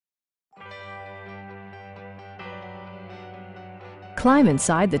Climb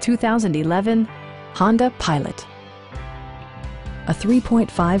inside the 2011 Honda Pilot. A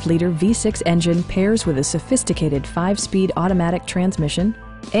 3.5-liter V6 engine pairs with a sophisticated 5-speed automatic transmission,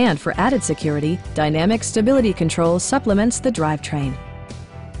 and for added security, dynamic stability control supplements the drivetrain.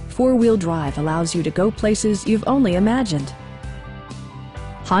 4-wheel drive allows you to go places you've only imagined.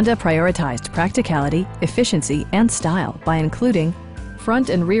 Honda prioritized practicality, efficiency, and style by including front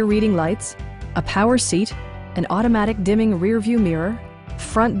and rear reading lights, a power seat, an automatic dimming rear-view mirror,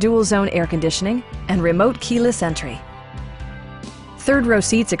 front dual-zone air conditioning, and remote keyless entry. Third-row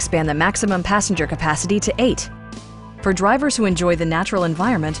seats expand the maximum passenger capacity to 8. For drivers who enjoy the natural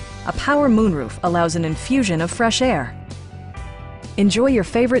environment, a power moonroof allows an infusion of fresh air. Enjoy your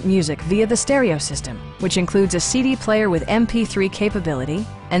favorite music via the stereo system, which includes a CD player with MP3 capability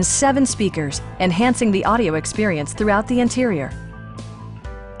and 7 speakers, enhancing the audio experience throughout the interior.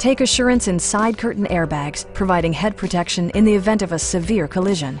 Take assurance in side curtain airbags, providing head protection in the event of a severe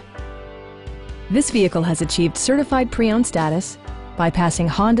collision. This vehicle has achieved certified pre-owned status by passing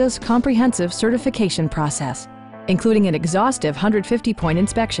Honda's comprehensive certification process, including an exhaustive 150-point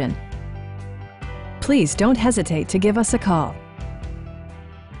inspection. Please don't hesitate to give us a call.